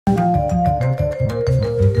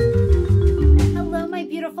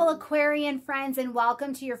Aquarian friends, and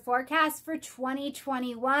welcome to your forecast for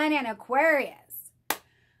 2021 and Aquarius.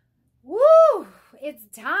 Woo! It's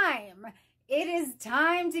time. It is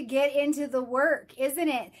time to get into the work, isn't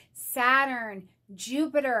it? Saturn,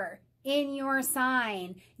 Jupiter in your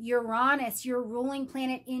sign, Uranus, your ruling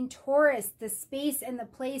planet in Taurus, the space and the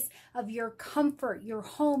place of your comfort, your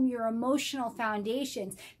home, your emotional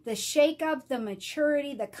foundations, the shake-up, the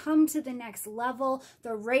maturity, the come to the next level,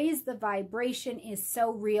 the raise the vibration is so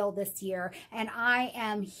real this year. And I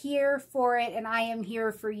am here for it, and I am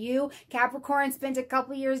here for you. Capricorn spent a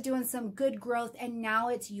couple years doing some good growth, and now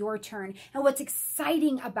it's your turn. And what's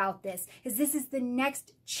exciting about this is the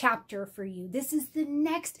next chapter for you. This is the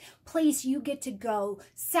next place you get to go.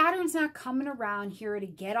 Saturn's not coming around here to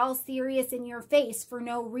get all serious in your face for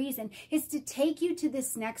no reason. It's to take you to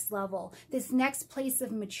this next level, this next place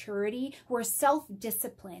of maturity, where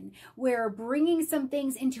self-discipline, where bringing some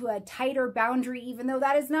things into a tighter boundary, even though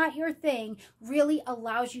that is not your thing, really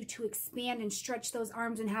allows you to expand and stretch those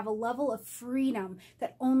arms and have a level of freedom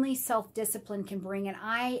that only self-discipline can bring. And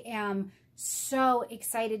I am so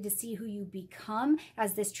excited to see who you become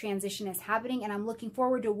as this transition is happening, and I'm looking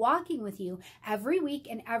forward to walking with you every week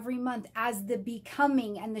and every month as the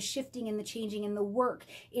becoming and the shifting and the changing and the work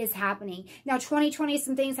is happening. Now 2020,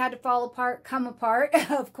 some things had to fall apart, come apart,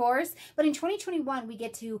 of course, but in 2021 we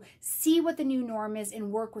get to see what the new norm is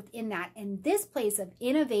and work within that. And this place of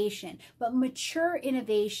innovation, but mature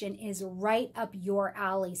innovation, is right up your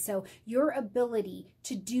alley. So your ability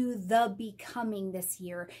to do the becoming this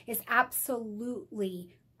year is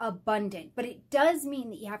absolutely abundant, but it does mean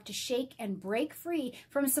that you have to shake and break free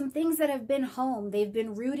from some things that have been home. They've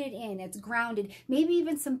been rooted in, it's grounded, maybe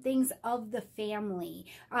even some things of the family,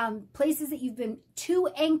 places that you've been too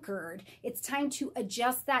anchored. It's time to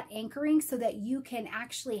adjust that anchoring so that you can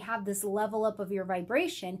actually have this level up of your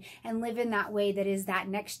vibration and live in that way that is that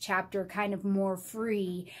next chapter, kind of more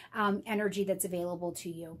free energy that's available to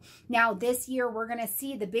you. Now this year we're going to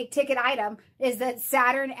see the big ticket item is that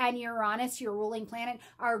Saturn and Uranus, your ruling planet,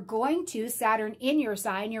 are going to, Saturn in your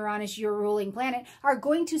sign, Uranus, your ruling planet, are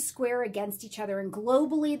going to square against each other. And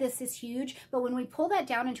globally, this is huge. But when we pull that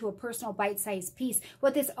down into a personal bite-sized piece,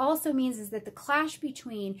 what this also means is that the clash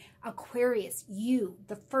between Aquarius, you,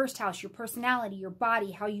 the first house, your personality, your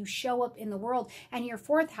body, how you show up in the world, and your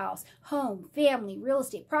fourth house, home, family, real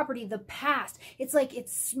estate, property, the past. It's like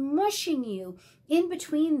it's smushing you in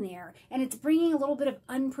between there, and it's bringing a little bit of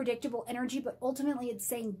unpredictable energy, but ultimately it's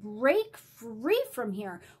saying break free from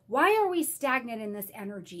here. Why are we stagnant in this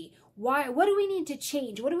energy? Why? What do we need to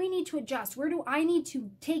change? What do we need to adjust? Where do I need to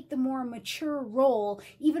take the more mature role,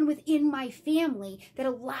 even within my family, that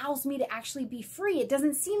allows me to actually be free? It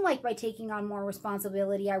doesn't seem like by taking on more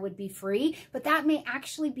responsibility I would be free, but that may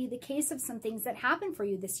actually be the case of some things that happen for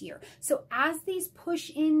you this year. So as these push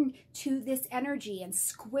into this energy and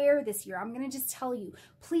square this year, I'm going to just tell you,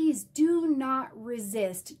 please do not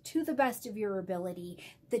resist, to the best of your ability,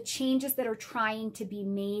 the changes that are trying to be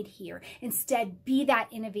made here. Instead, be that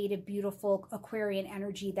innovative, beautiful Aquarian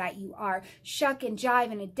energy that you are. Shuck and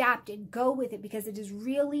jive and adapt and go with it, because it is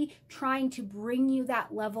really trying to bring you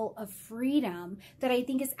that level of freedom that I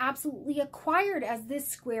think is absolutely acquired as this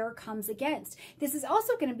square comes against. This is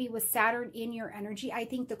also going to be with Saturn in your energy. I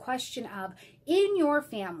think the question of, in your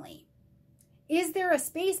family, is there a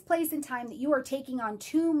space, place, and time that you are taking on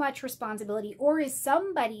too much responsibility, or is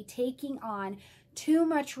somebody taking on too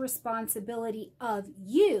much responsibility of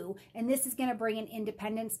you? And this is going to bring an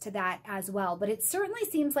independence to that as well. But it certainly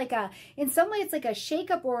seems like in some way, it's like a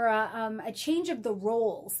shakeup or a change of the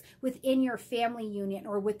roles within your family unit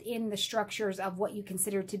or within the structures of what you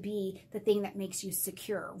consider to be the thing that makes you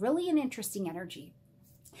secure. Really an interesting energy.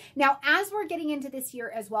 Now, as we're getting into this year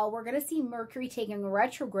as well, we're going to see Mercury taking a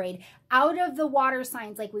retrograde out of the water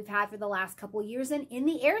signs like we've had for the last couple of years, and in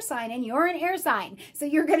the air sign, and you're an air sign. So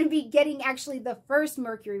you're going to be getting actually the first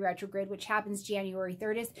Mercury retrograde, which happens January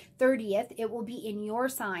 30th. It will be in your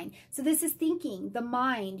sign. So this is thinking, the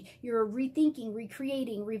mind. You're rethinking,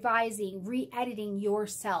 recreating, revising, re-editing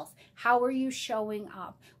yourself. How are you showing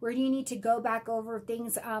up? Where do you need to go back over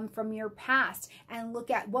things from your past and look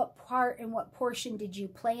at what part and what portion did you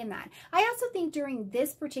play in that? I also think during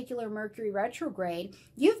this particular Mercury retrograde,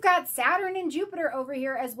 you've got Saturn and Jupiter over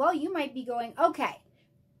here as well. You might be going, okay,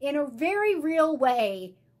 in a very real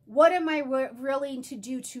way, what am I willing to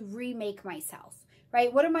do to remake myself?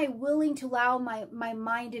 right? What am I willing to allow my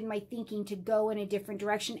mind and my thinking to go in a different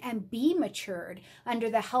direction and be matured under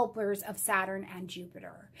the helpers of Saturn and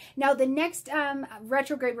Jupiter? Now, the next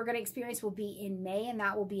retrograde we're going to experience will be in May, and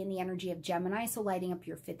that will be in the energy of Gemini, so lighting up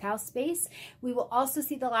your 5th house space. We will also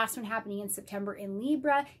see the last one happening in September in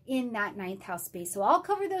Libra in that 9th house space. So I'll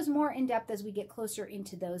cover those more in depth as we get closer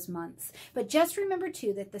into those months. But just remember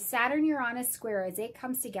too that the Saturn-Uranus square as it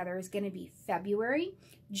comes together is going to be February,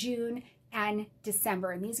 June, and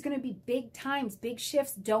December. And these are going to be big times, big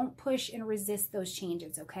shifts. Don't push and resist those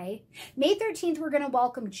changes, okay? May 13th, we're going to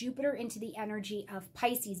welcome Jupiter into the energy of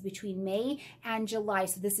Pisces between May and July.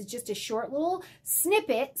 So this is just a short little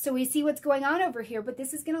snippet so we see what's going on over here, but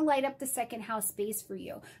this is going to light up the 2nd house space for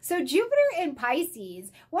you. So Jupiter in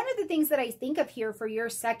Pisces, one of the things that I think of here for your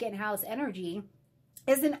 2nd house energy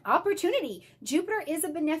is an opportunity. Jupiter is a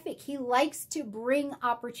benefic. He likes to bring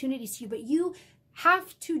opportunities to you, but you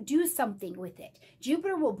have to do something with it.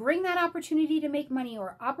 Jupiter will bring that opportunity to make money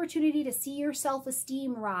or opportunity to see your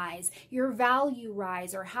self-esteem rise, your value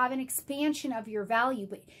rise, or have an expansion of your value,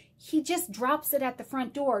 but he just drops it at the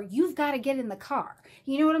front door. You've got to get in the car.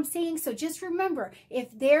 You know what I'm saying? So just remember, if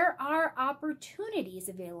there are opportunities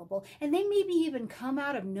available, and they maybe even come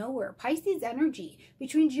out of nowhere, Pisces energy,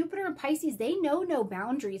 between Jupiter and Pisces, they know no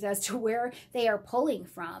boundaries as to where they are pulling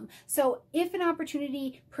from. So if an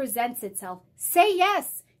opportunity presents itself, say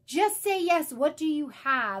yes. Just say yes. What do you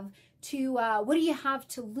have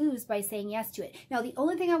to lose by saying yes to it? Now, the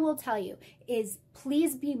only thing I will tell you is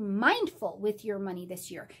please be mindful with your money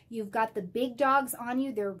this year. You've got the big dogs on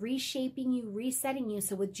you. They're reshaping you, resetting you.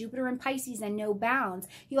 So with Jupiter and Pisces and no bounds,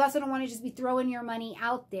 you also don't want to just be throwing your money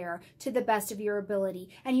out there to the best of your ability.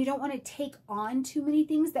 And you don't want to take on too many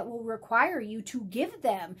things that will require you to give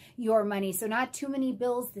them your money. So not too many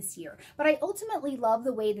bills this year. But I ultimately love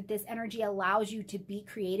the way that this energy allows you to be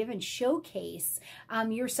creative and showcase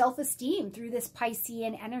your self-esteem through this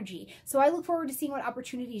Piscean energy. So I look forward to seeing what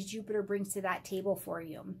opportunities Jupiter brings to that table for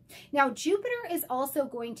you. Now, Jupiter is also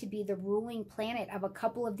going to be the ruling planet of a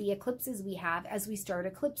couple of the eclipses we have as we start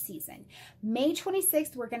eclipse season. May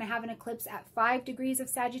 26th, we're going to have an eclipse at 5 degrees of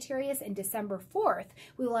Sagittarius, and December 4th,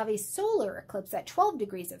 we will have a solar eclipse at 12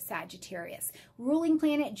 degrees of Sagittarius. Ruling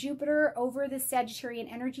planet Jupiter over the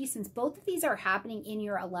Sagittarian energy, since both of these are happening in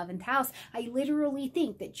your 11th house, I literally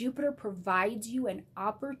think that Jupiter provides you an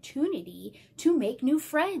opportunity to make new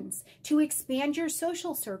friends, to expand your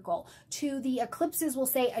social circle. To the eclipses will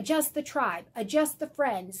say, adjust the tribe, adjust the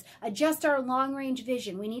friends, adjust our long-range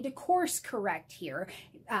vision. We need to course correct here,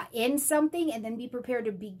 end something and then be prepared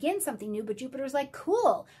to begin something new. But Jupiter's like,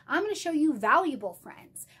 cool, I'm going to show you valuable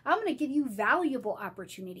friends. I'm going to give you valuable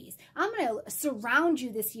opportunities. I'm going to surround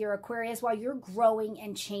you this year, Aquarius, while you're growing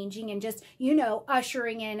and changing and just, you know,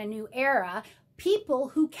 ushering in a new era. People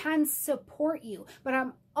who can support you. But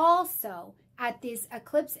I'm also at these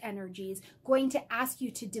eclipse energies going to ask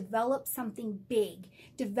you to develop something big,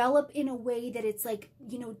 develop in a way that it's like,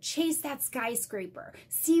 you know, chase that skyscraper,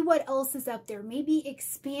 see what else is up there, maybe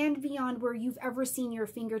expand beyond where you've ever seen your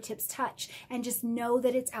fingertips touch, and just know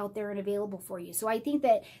that it's out there and available for you. So I think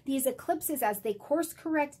that these eclipses, as they course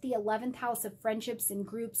correct the 11th house of friendships and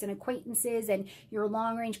groups and acquaintances and your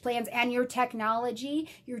long range plans and your technology,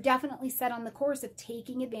 you're definitely set on the course of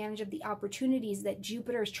taking advantage of the opportunities that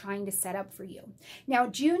Jupiter is trying to set up for you. Now,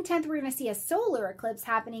 June 10th, we're going to see a solar eclipse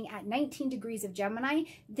happening at 19 degrees of Gemini.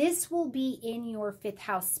 This will be in your 5th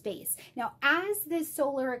house space. Now, as this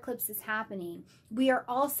solar eclipse is happening, we are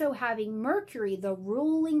also having Mercury, the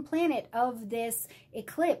ruling planet of this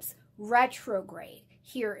eclipse, retrograde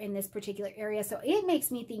here in this particular area. So it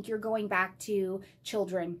makes me think you're going back to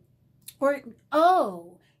children. Or,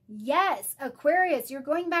 oh, yes, Aquarius, you're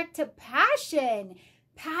going back to passion.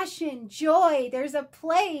 Passion, joy, there's a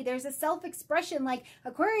play, there's a self-expression. Like,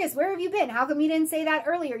 Aquarius, where have you been? How come you didn't say that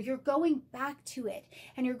earlier? You're going back to it.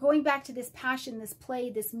 And you're going back to this passion, this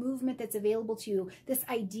play, this movement that's available to you, this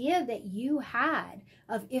idea that you had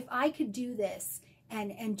of, if I could do this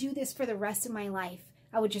and do this for the rest of my life,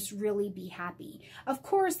 I would just really be happy. Of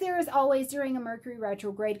course, there is always, during a Mercury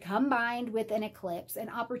retrograde combined with an eclipse, an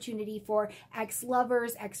opportunity for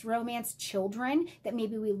ex-lovers, ex-romance, children that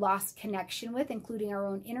maybe we lost connection with, including our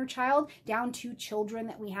own inner child, down to children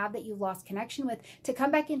that we have that you've lost connection with, to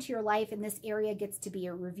come back into your life, and this area gets to be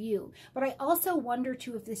a review. But I also wonder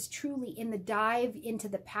too, if this truly, in the dive into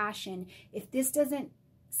the passion, if this doesn't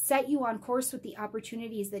set you on course with the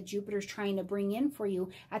opportunities that Jupiter's trying to bring in for you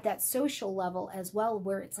at that social level as well,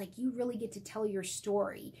 where it's like you really get to tell your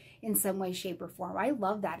story in some way, shape, or form. I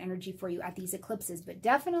love that energy for you at these eclipses, but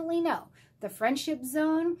definitely know the friendship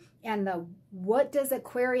zone and the what does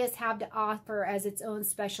Aquarius have to offer as its own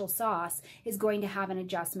special sauce is going to have an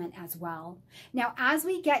adjustment as well. Now, as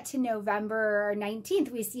we get to November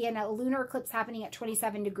 19th, we see a lunar eclipse happening at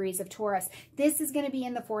 27 degrees of Taurus. This is going to be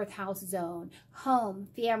in the 4th house zone, home,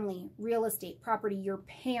 family, real estate, property, your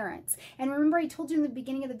parents. And remember, I told you in the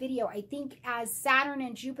beginning of the video, I think as Saturn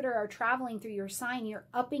and Jupiter are traveling through your sign, you're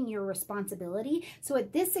upping your responsibility. So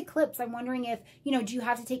at this eclipse, I'm wondering if, do you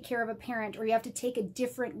have to take care of a parent, or you have to take a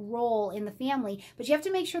different role in the family, but you have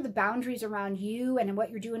to make sure the boundaries around you and what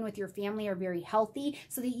you're doing with your family are very healthy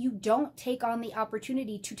so that you don't take on the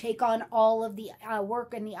opportunity to take on all of the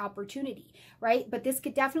work and the opportunity, right? But this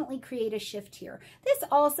could definitely create a shift here. This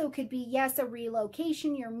also could be, yes, a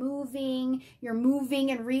relocation. You're moving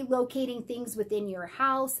and relocating things within your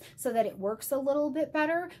house so that it works a little bit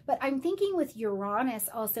better. But I'm thinking with Uranus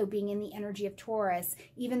also being in the energy of Taurus,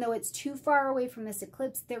 even though it's too far away from this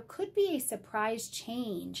eclipse, there could be a surprise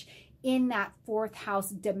change in that 4th house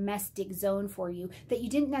domestic zone for you that you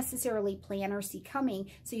didn't necessarily plan or see coming.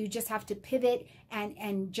 So you just have to pivot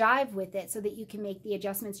and jive with it so that you can make the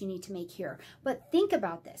adjustments you need to make here. But think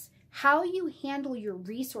about this. How you handle your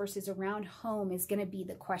resources around home is going to be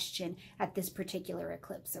the question at this particular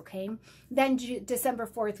eclipse, okay? Then December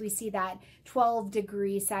 4th, we see that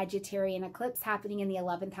 12-degree Sagittarian eclipse happening in the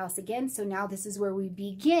 11th house again. So now this is where we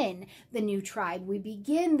begin the new tribe. We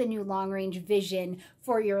begin the new long-range vision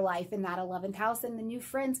for your life in that 11th house, and the new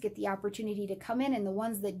friends get the opportunity to come in, and the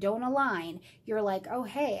ones that don't align, you're like, oh,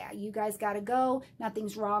 hey, you guys got to go.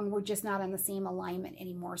 Nothing's wrong. We're just not on the same alignment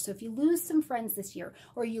anymore. So if you lose some friends this year,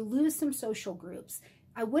 or you lose some social groups,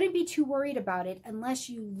 I wouldn't be too worried about it unless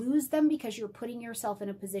you lose them because you're putting yourself in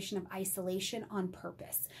a position of isolation on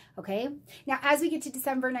purpose, okay? Now, as we get to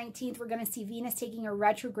December 19th, we're going to see Venus taking a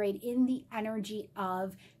retrograde in the energy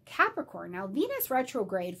of Capricorn. Now, Venus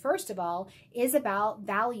retrograde, first of all, is about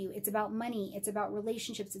value. It's about money. It's about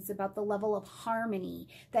relationships. It's about the level of harmony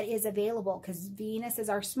that is available because Venus is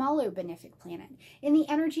our smaller benefic planet. In the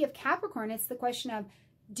energy of Capricorn, it's the question of,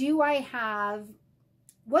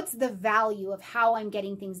 what's the value of how I'm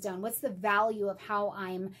getting things done? What's the value of how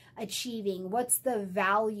I'm achieving? What's the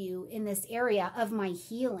value in this area of my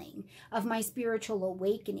healing, of my spiritual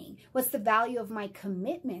awakening? What's the value of my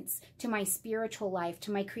commitments to my spiritual life,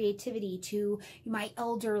 to my creativity, to my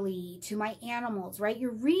elderly, to my animals, right?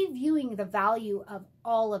 You're reviewing the value of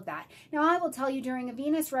all of that. Now, I will tell you, during a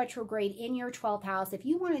Venus retrograde in your 12th house, if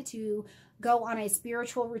you wanted to go on a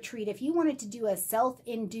spiritual retreat, if you wanted to do a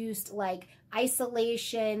self-induced like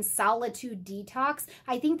isolation, solitude detox,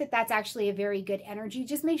 I think that that's actually a very good energy.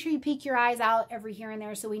 Just make sure you peek your eyes out every here and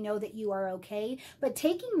there so we know that you are okay. But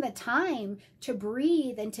taking the time to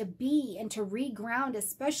breathe and to be and to reground,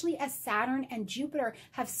 especially as Saturn and Jupiter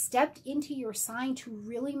have stepped into your sign to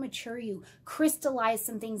really mature you, crystallize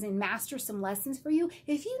some things and master some lessons for you.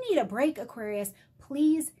 If you need a break, Aquarius,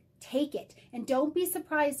 please take it. And don't be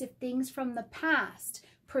surprised if things from the past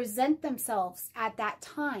present themselves at that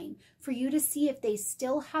time for you to see if they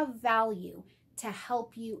still have value to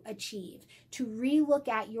help you achieve, to relook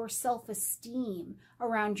at your self-esteem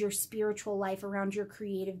around your spiritual life, around your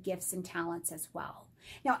creative gifts and talents as well.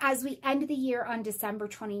 Now, as we end the year on December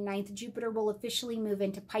 29th, Jupiter will officially move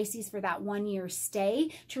into Pisces for that 1-year stay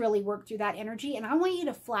to really work through that energy. And I want you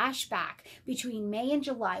to flash back between May and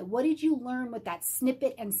July. What did you learn with that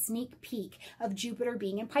snippet and sneak peek of Jupiter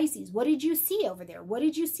being in Pisces? What did you see over there? What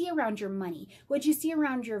did you see around your money? What did you see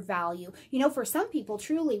around your value? You know, for some people,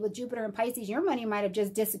 truly, with Jupiter and Pisces, your money might have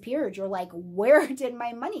just disappeared. You're like, where did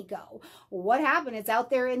my money go? What happened? It's out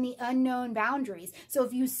there in the unknown boundaries. So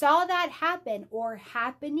if you saw that happen or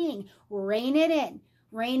happening, rein it in.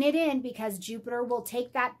 Rein it in, because Jupiter will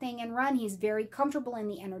take that thing and run. He's very comfortable in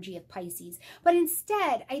the energy of Pisces. But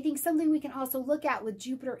instead, I think something we can also look at with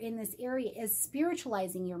Jupiter in this area is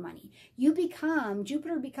spiritualizing your money.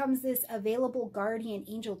 Jupiter becomes this available guardian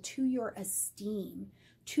angel to your esteem,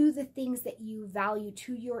 to the things that you value,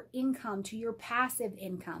 to your income, to your passive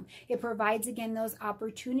income. It provides, again, those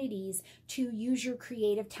opportunities to use your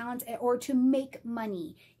creative talents or to make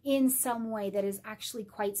money in some way that is actually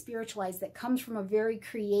quite spiritualized, that comes from a very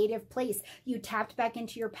creative place. You tapped back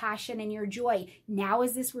into your passion and your joy. Now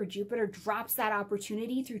is this where Jupiter drops that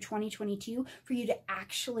opportunity through 2022 for you to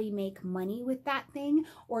actually make money with that thing,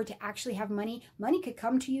 or to actually have money. Money could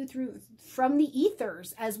come to you from the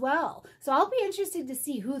ethers as well. So I'll be interested to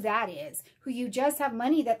see who that is, who you just have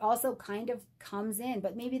money that also kind of comes in,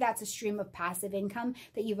 but maybe that's a stream of passive income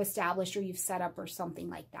that you've established or you've set up or something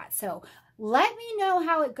like that. So let me know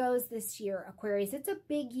how it goes this year, Aquarius. It's a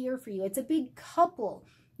big year for you. It's a big couple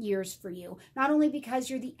years for you. Not only because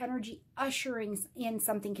you're the energy ushering in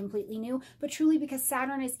something completely new, but truly because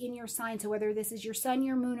Saturn is in your sign. So whether this is your sun,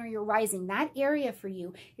 your moon, or your rising, that area for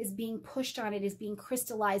you is being pushed on, it is being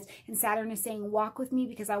crystallized. And Saturn is saying, walk with me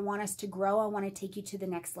because I want us to grow. I want to take you to the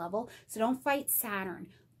next level. So don't fight Saturn.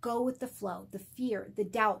 Go with the flow, the fear, the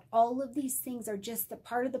doubt. All of these things are just the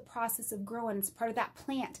part of the process of growing. It's part of that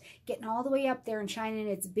plant getting all the way up there and shining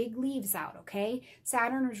its big leaves out, okay?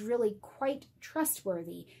 Saturn is really quite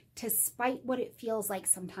trustworthy despite what it feels like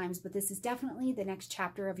sometimes, but this is definitely the next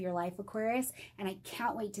chapter of your life, Aquarius, and I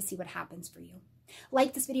can't wait to see what happens for you.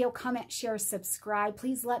 Like this video, comment, share, subscribe.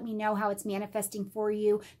 Please let me know how it's manifesting for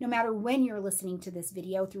you, no matter when you're listening to this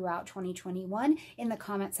video throughout 2021 in the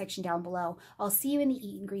comment section down below. I'll see you in the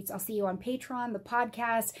eat and greets. I'll see you on Patreon, the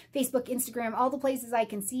podcast, Facebook, Instagram, all the places I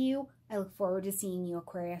can see you. I look forward to seeing you,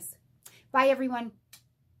 Aquarius. Bye, everyone.